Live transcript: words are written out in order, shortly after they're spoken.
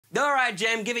All right,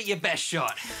 Jem, give it your best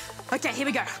shot. Okay, here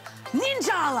we go.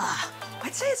 Ninjala!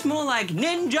 I'd say it's more like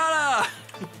Ninjala.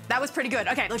 That was pretty good.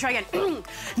 Okay, let's try again.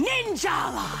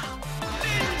 Ninjala!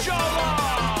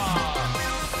 Ninjala!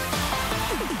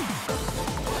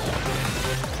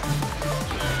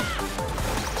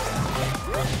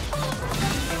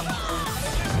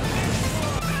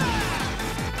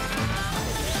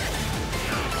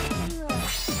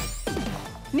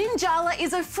 Ninjala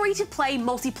is a free-to-play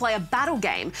multiplayer battle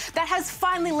game that has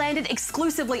finally landed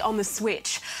exclusively on the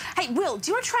Switch. Hey, Will,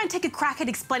 do you want to try and take a crack at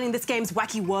explaining this game's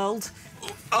wacky world?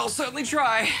 I'll certainly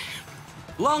try.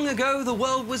 Long ago, the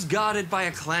world was guarded by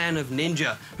a clan of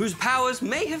ninja, whose powers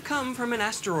may have come from an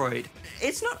asteroid.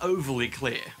 It's not overly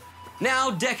clear.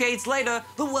 Now, decades later,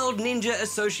 the World Ninja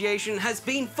Association has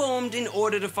been formed in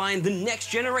order to find the next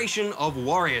generation of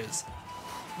warriors.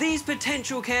 These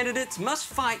potential candidates must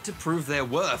fight to prove their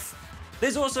worth.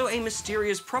 There's also a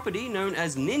mysterious property known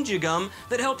as Ninja Gum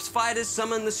that helps fighters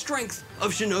summon the strength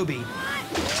of Shinobi.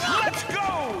 Let's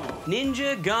go!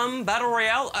 Ninja Gum Battle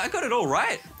Royale, I got it all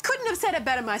right. Couldn't have said it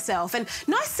better myself, and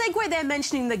nice segue there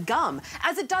mentioning the gum,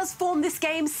 as it does form this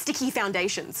game's sticky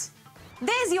foundations.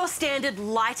 There's your standard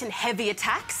light and heavy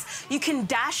attacks. You can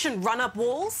dash and run up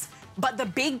walls, but the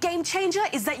big game changer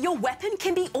is that your weapon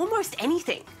can be almost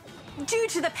anything. Due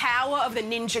to the power of the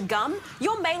Ninja Gum,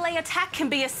 your melee attack can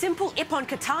be a simple Ippon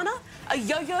katana, a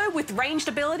yo-yo with ranged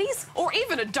abilities, or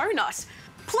even a donut.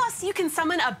 Plus, you can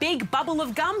summon a big bubble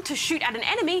of gum to shoot at an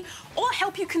enemy, or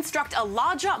help you construct a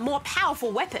larger, more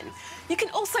powerful weapon. You can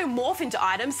also morph into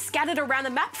items scattered around the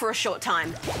map for a short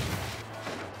time.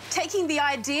 Taking the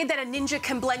idea that a ninja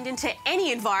can blend into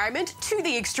any environment to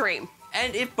the extreme.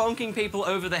 And if bonking people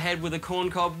over the head with a corn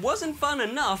cob wasn't fun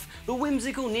enough, the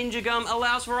whimsical Ninja Gum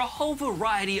allows for a whole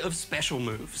variety of special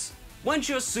moves. Once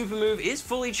your super move is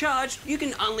fully charged, you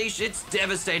can unleash its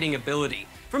devastating ability.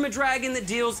 From a dragon that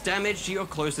deals damage to your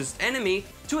closest enemy,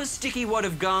 to a sticky wad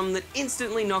of gum that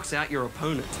instantly knocks out your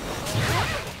opponent.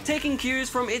 Taking cues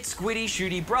from its squiddy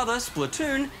shooty brother,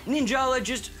 Splatoon, Ninjala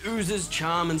just oozes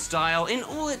charm and style in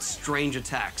all its strange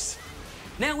attacks.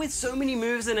 Now, with so many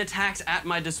moves and attacks at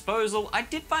my disposal, I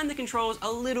did find the controls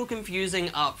a little confusing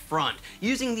up front.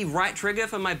 Using the right trigger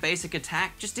for my basic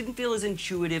attack just didn't feel as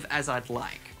intuitive as I'd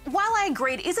like. While I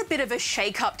agree it is a bit of a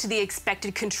shake-up to the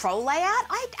expected control layout,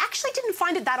 I actually didn't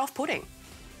find it that off-putting.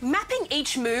 Mapping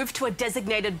each move to a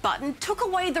designated button took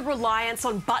away the reliance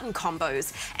on button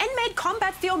combos and made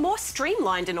combat feel more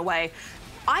streamlined in a way.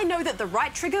 I know that the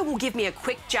right trigger will give me a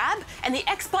quick jab and the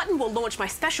X button will launch my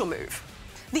special move.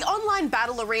 The online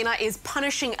battle arena is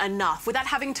punishing enough without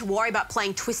having to worry about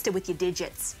playing Twister with your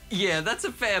digits. Yeah, that's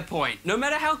a fair point. No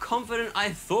matter how confident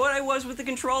I thought I was with the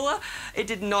controller, it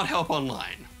did not help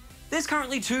online. There's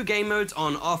currently 2 game modes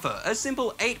on offer, a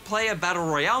simple 8-player battle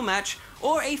royale match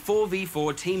or a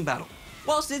 4v4 team battle.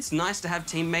 Whilst it's nice to have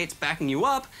teammates backing you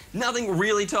up, nothing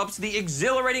really tops the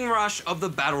exhilarating rush of the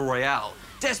battle royale,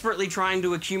 desperately trying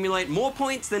to accumulate more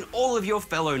points than all of your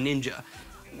fellow ninja,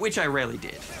 which I rarely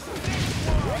did.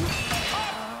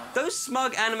 Those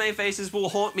smug anime faces will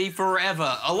haunt me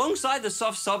forever, alongside the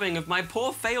soft sobbing of my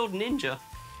poor failed ninja.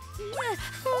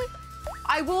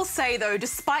 I will say though,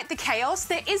 despite the chaos,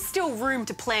 there is still room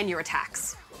to plan your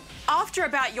attacks. After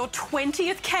about your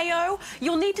 20th KO,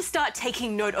 you'll need to start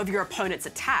taking note of your opponent's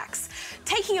attacks.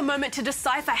 Taking a moment to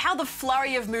decipher how the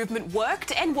flurry of movement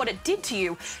worked and what it did to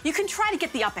you, you can try to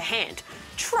get the upper hand.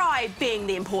 Try being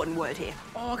the important word here.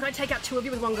 Oh, can I take out 2 of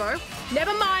you with one go?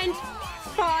 Never mind.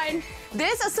 Fine.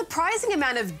 There's a surprising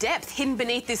amount of depth hidden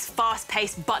beneath this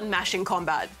fast-paced button-mashing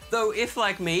combat. Though if,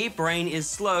 like me, brain is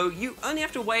slow, you only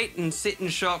have to wait and sit in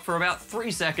shock for about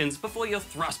 3 seconds before you're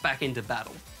thrust back into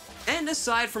battle. And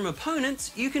aside from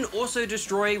opponents, you can also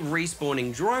destroy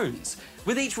respawning drones.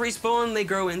 With each respawn, they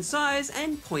grow in size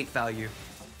and point value.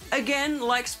 Again,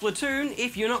 like Splatoon,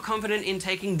 if you're not confident in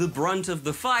taking the brunt of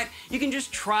the fight, you can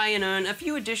just try and earn a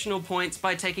few additional points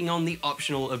by taking on the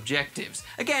optional objectives.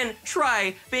 Again,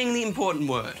 try being the important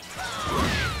word.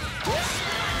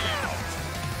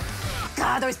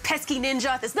 Ah, those pesky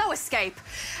ninja, there's no escape.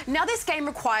 Now this game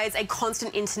requires a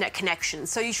constant internet connection,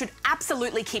 so you should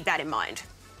absolutely keep that in mind.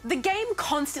 The game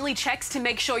constantly checks to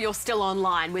make sure you're still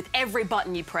online with every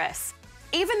button you press.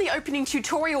 Even the opening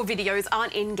tutorial videos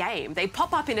aren't in-game, they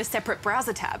pop up in a separate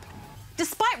browser tab.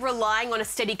 Despite relying on a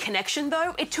steady connection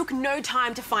though, it took no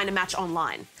time to find a match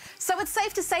online. So it's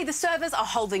safe to say the servers are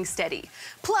holding steady.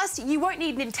 Plus, you won't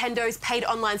need Nintendo's paid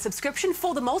online subscription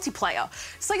for the multiplayer,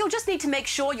 so you'll just need to make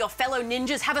sure your fellow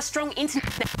ninjas have a strong internet.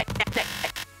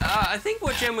 I think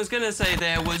what Jem was gonna say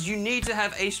there was you need to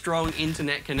have a strong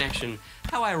internet connection.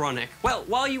 How ironic. Well,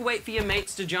 while you wait for your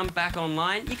mates to jump back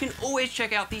online, you can always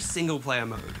check out the single player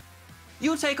mode.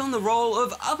 You'll take on the role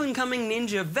of up-and-coming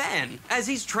ninja Van, as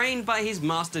he's trained by his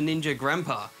master ninja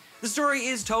grandpa. The story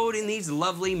is told in these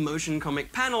lovely motion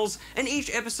comic panels, and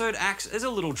each episode acts as a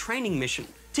little training mission,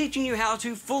 teaching you how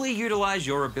to fully utilize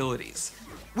your abilities.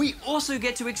 We also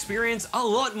get to experience a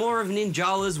lot more of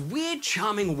Ninjala's weird,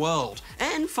 charming world,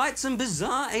 and fight some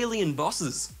bizarre alien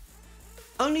bosses.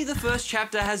 Only the first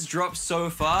chapter has dropped so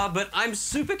far, but I'm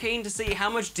super keen to see how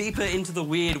much deeper into the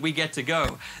weird we get to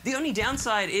go. The only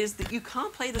downside is that you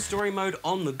can't play the story mode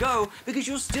on the go because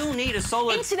you'll still need a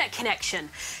solid internet connection.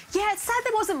 Yeah, it's sad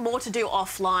there wasn't more to do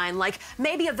offline, like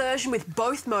maybe a version with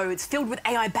both modes filled with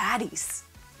AI baddies.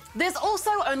 There's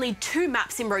also only 2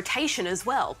 maps in rotation as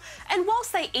well, and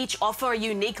whilst they each offer a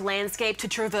unique landscape to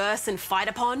traverse and fight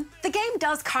upon, the game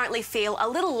does currently feel a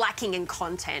little lacking in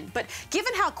content, but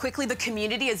given how quickly the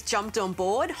community has jumped on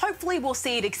board, hopefully we'll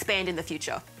see it expand in the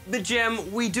future. But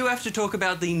Jem, we do have to talk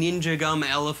about the Ninja Gum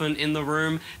elephant in the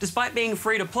room. Despite being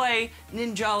free to play,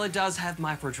 Ninjala does have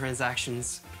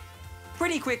microtransactions.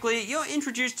 Pretty quickly, you're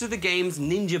introduced to the game's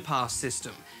Ninja Pass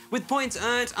system, with points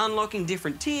earned unlocking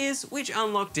different tiers, which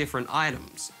unlock different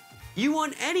items. You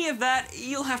want any of that,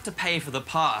 you'll have to pay for the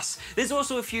pass. There's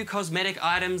also a few cosmetic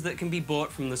items that can be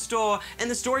bought from the store,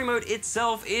 and the story mode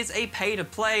itself is a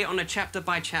pay-to-play on a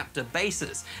chapter-by-chapter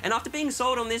basis. And after being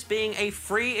sold on this being a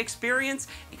free experience,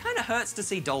 it kinda hurts to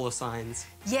see dollar signs.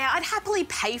 Yeah, I'd happily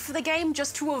pay for the game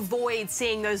just to avoid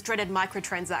seeing those dreaded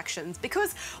microtransactions,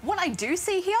 because what I do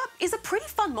see here is a pretty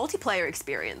fun multiplayer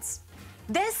experience.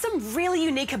 There's some really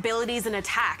unique abilities and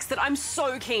attacks that I'm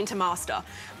so keen to master.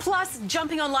 Plus,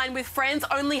 jumping online with friends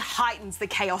only heightens the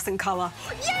chaos and colour.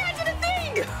 Yeah, I did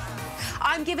a thing!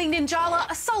 I'm giving Ninjala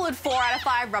a solid 4 out of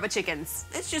 5 rubber chickens.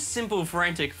 It's just simple,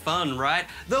 frantic fun, right?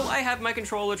 Though I have my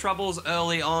controller troubles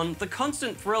early on, the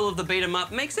constant thrill of the beat 'em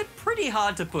up makes it pretty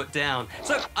hard to put down.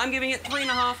 So I'm giving it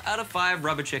 3.5 out of 5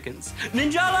 rubber chickens.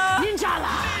 Ninjala!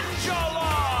 Ninjala! Ninjala!